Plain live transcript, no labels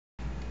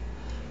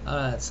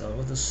Alright, so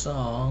with a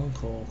song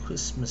called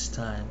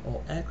Christmastime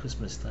or At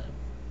Christmastime.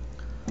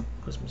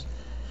 Christmas.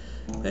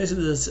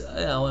 Basically,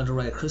 I wanted to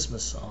write a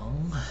Christmas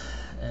song,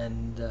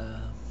 and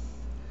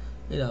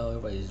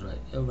everybody's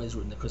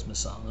written a Christmas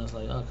song. I was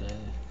like, okay,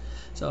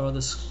 so I wrote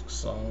this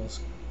song.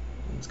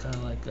 It's kind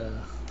of like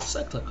a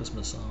secular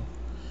Christmas song,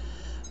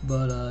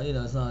 but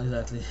it's not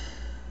exactly.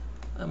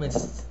 I mean,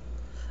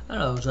 I don't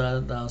know. I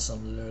jotted down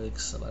some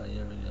lyrics about a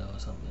year ago or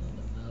something,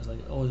 and I was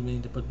like always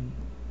meaning to put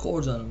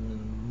chords on them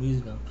and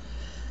music on them.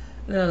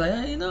 And I was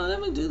like, hey,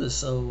 let me do this.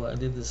 So I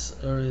did this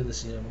earlier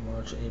this year,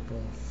 March,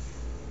 April,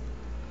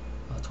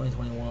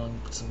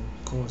 2021. Put some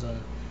chords on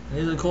it. And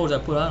these are the chords I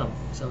put on them.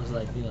 So it was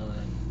like,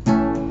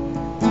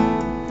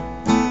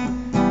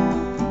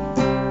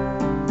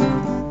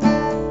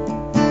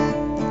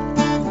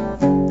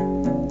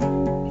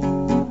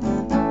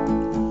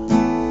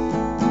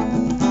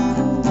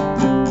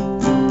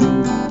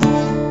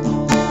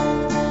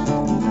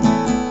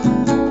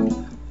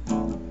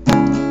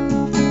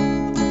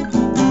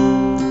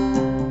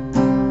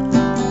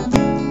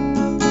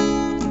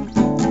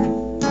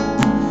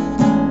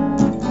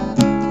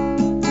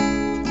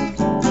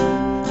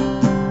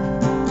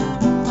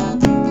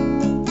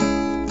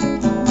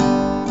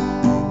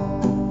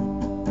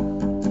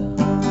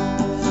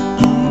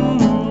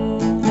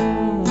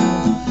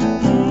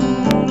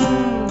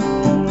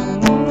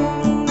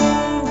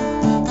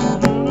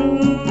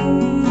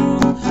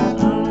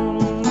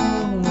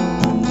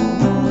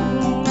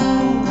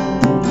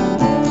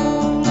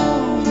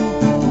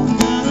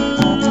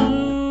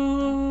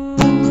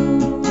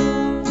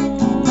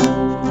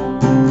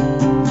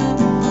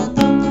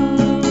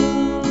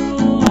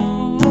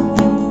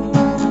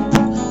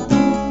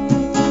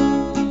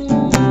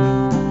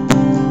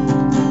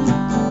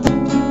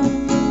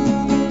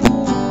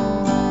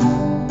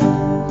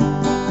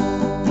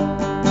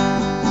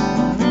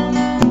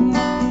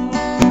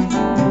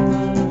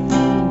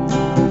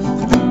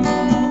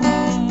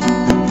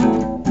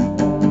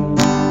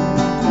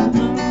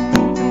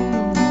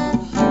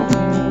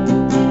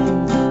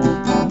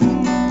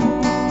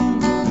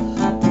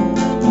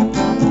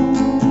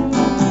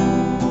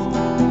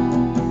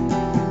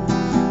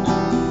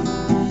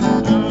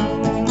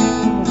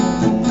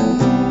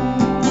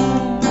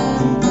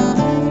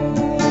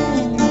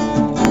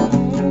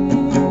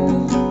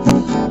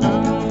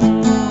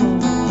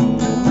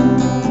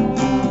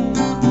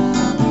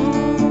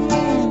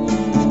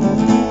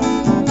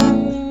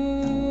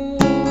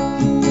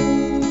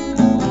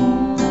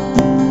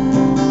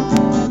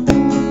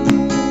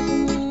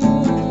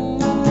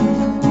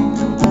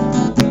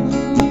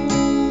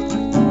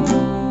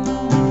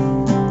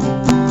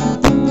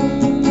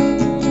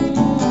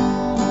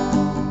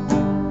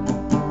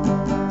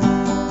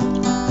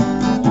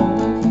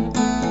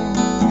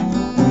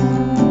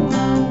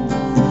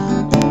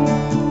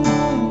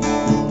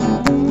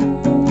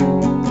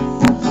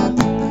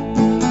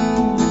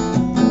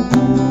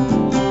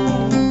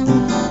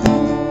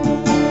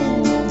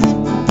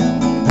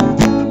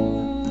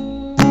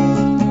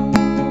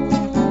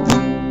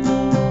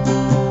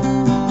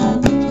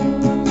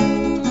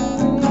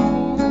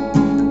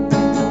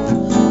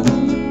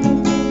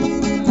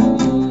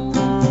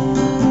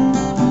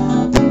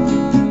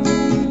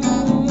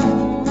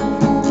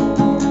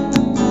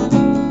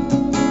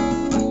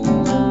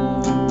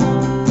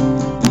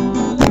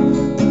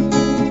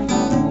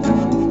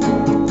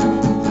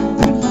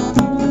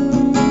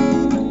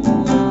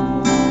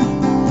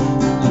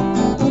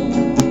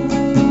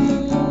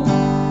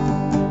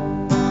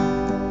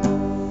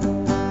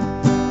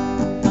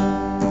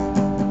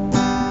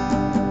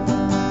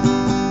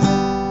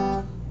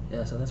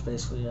 so that's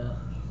basically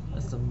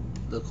that's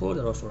the chord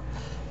I wrote for.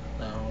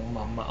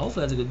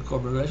 Hopefully that's a good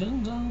chord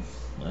progression. So,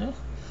 yeah.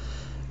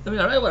 I mean,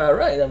 I write what I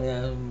write. I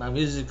mean, my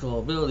musical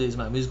ability is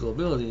my musical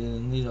ability,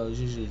 and it's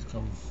usually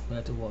come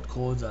back to what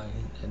chords I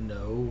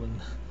know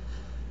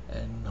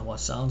and what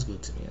sounds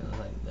good to me. And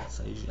like that's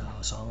usually how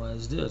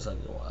songwriters do. It's like,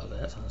 wow,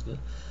 that sounds good.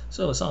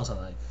 So a song sounds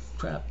like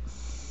crap.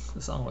 The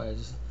songwriter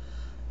just,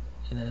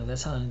 if that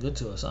sounds good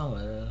to a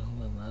songwriter,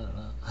 then I don't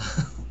know.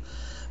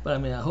 But I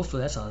mean,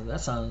 hopefully that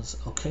sounds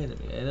okay to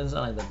me. It doesn't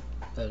sound like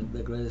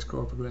the greatest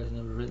chord progression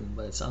ever written,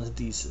 but it sounds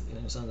decent.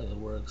 It sounds like it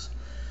works.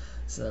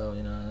 So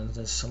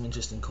there's some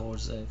interesting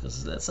chords there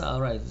because that's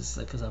all right. It's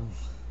like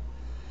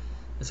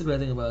that's a great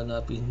thing about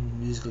not being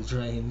musically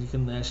trained. You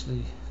can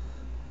actually,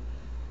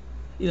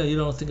 you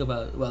don't think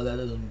about that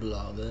doesn't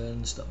belong there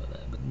and stuff like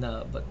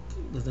that. But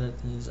the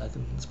thing is, I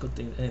can just put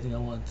anything I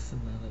want.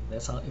 And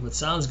that's how. If it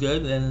sounds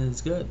good, then it's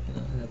good.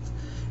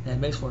 And it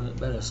makes for a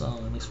better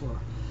song. It makes for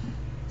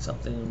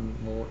something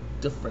more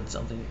different,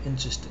 something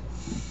interesting.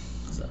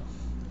 So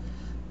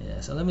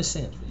yeah, so let me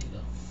sing it for you.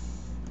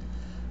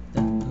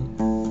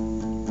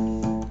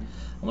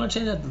 I'm gonna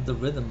change out the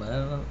rhythm. I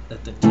don't know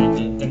that the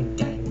gang gang gang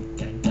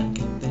gang gang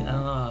gang thing. I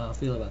don't know how I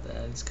feel about that.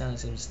 It kind of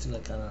seems to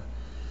like kind of.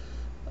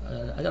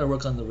 I gotta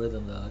work on the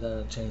rhythm though. I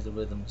gotta change the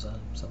rhythm to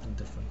something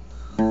different.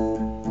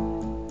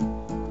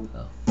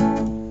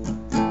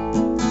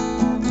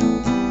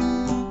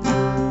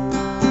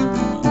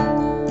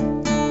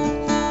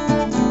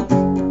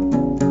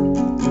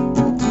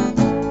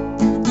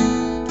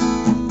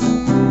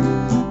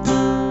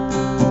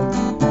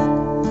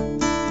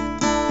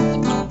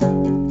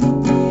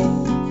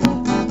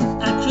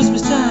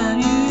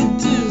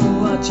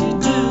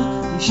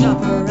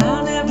 shop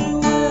around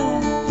everywhere.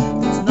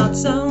 It's not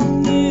so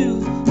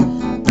new.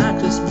 At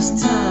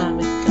Christmas time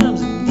it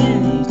comes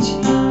again each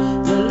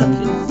year. You're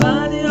looking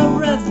for your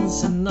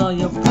presents and all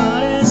your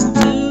parties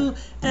too.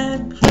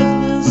 At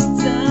Christmas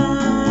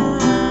time,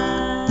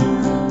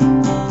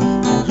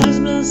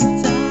 Christmas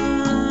time,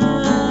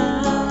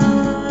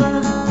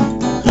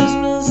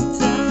 Christmas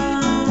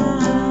time,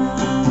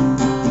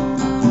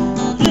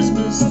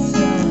 Christmas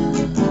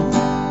time.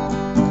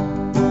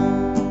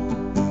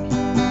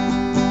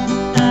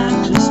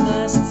 At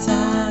Christmas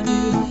time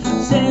you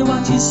say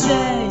what you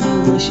say.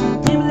 You wish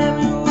people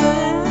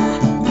everywhere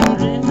could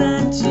dream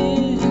that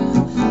too.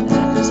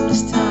 At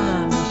Christmas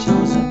time it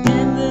shows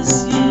again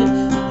this year.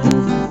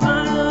 Looking for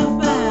your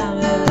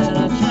family that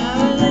are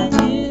traveling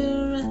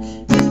here.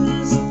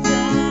 Christmas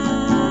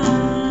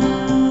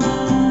time,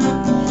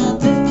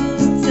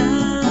 Christmas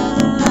time,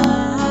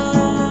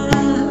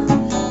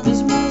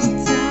 Christmas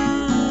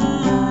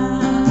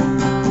time,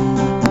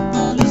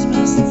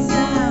 Christmas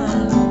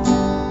time.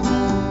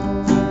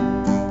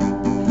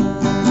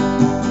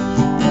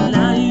 And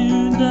now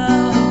you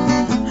know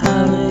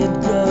how it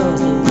goes,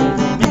 the way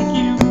they make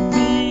you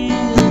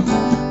feel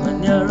when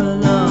you're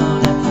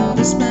alone at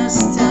Christmas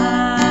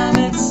time.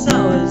 It's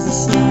always the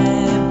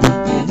same.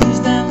 They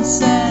lose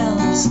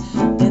themselves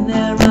in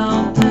their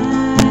own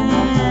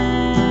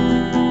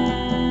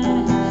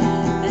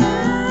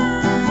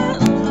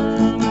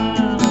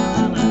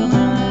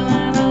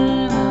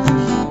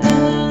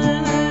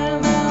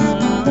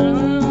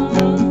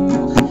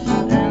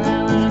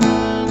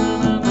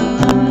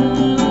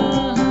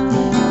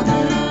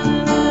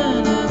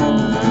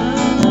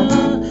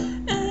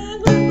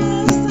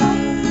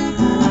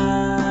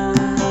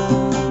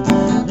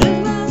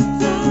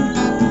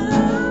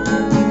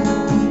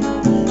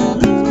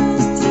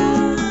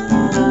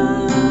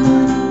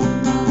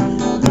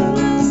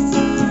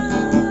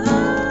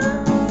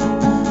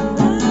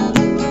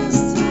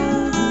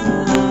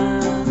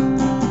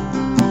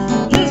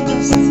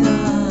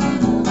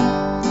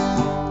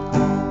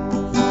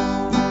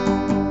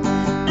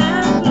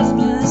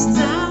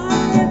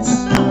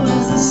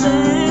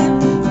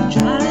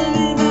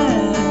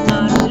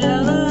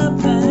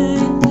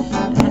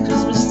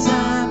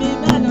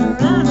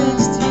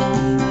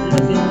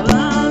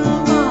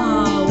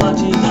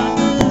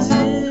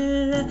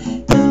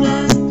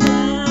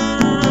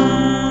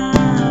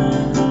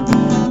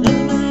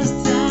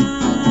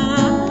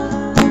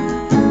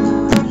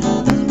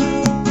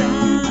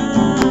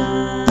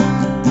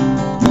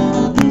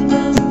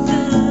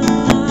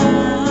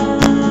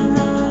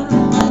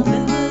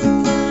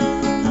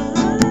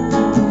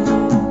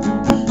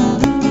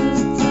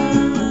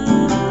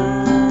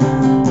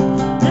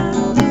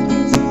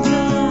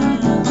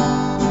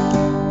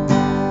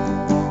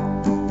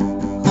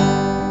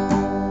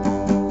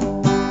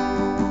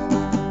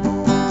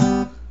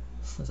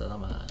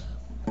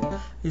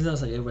He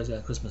sounds like everybody's got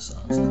a Christmas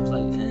song, so I was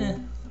like, eh.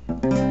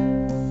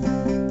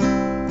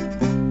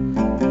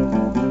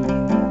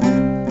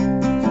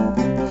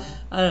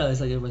 I don't know,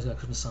 it's like everybody's got a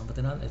Christmas song, but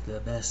they're not like the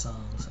best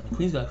songs. I mean,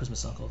 Queen's got a Christmas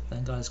song called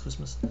Thank God It's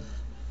Christmas.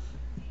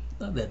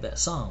 Not their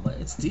best song, but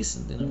it's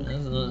decent, you know.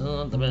 It's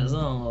not the best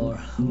song, or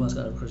who else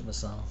got a Christmas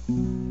song?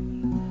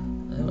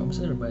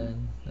 Almost everybody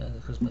has a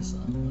Christmas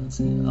song. Let's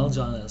see. Elton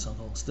John had a song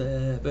called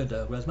Step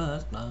Into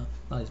Christmas. No,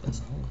 not his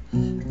best song.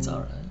 It's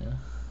alright, yeah.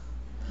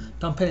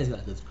 Tom Petty's got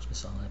a good Christmas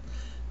song, like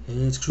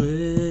It's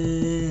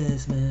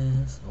Christmas.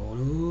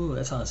 Oh,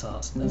 that's on his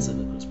house. That's a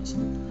good Christmas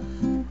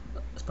song.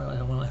 That's probably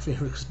one of my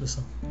favorite Christmas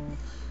songs.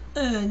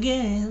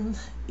 Again,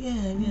 yeah,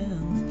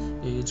 again.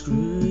 It's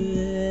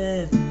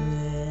Christmas.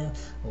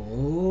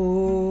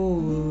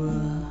 Oh,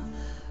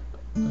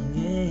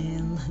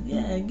 again,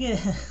 yeah,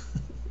 again.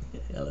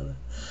 Yeah,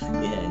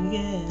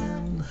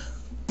 again.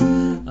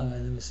 Alright,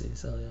 let me see.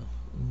 So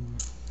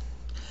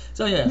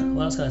yeah,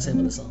 what else can I say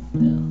about the song?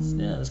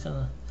 Yeah, that's kind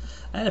of.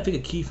 I had to pick a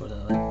key for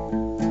that. Like,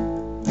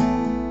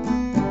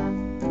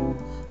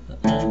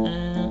 I don't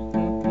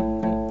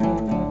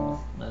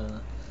know.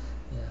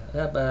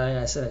 Yeah, but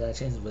I said I gotta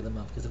change the rhythm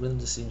up because the rhythm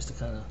just seems to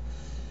kind of.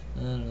 I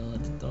don't know.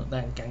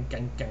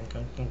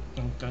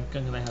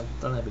 I have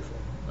done that before.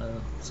 I don't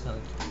know. It's kind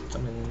of. I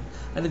mean,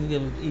 I think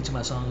give each of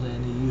my songs a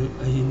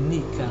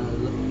unique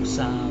kind of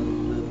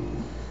sound rhythm.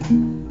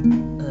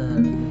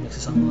 Makes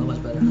the song a lot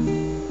much better.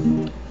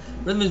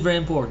 Rhythm is very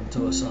important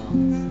to a song.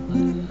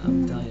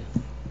 I'm telling you.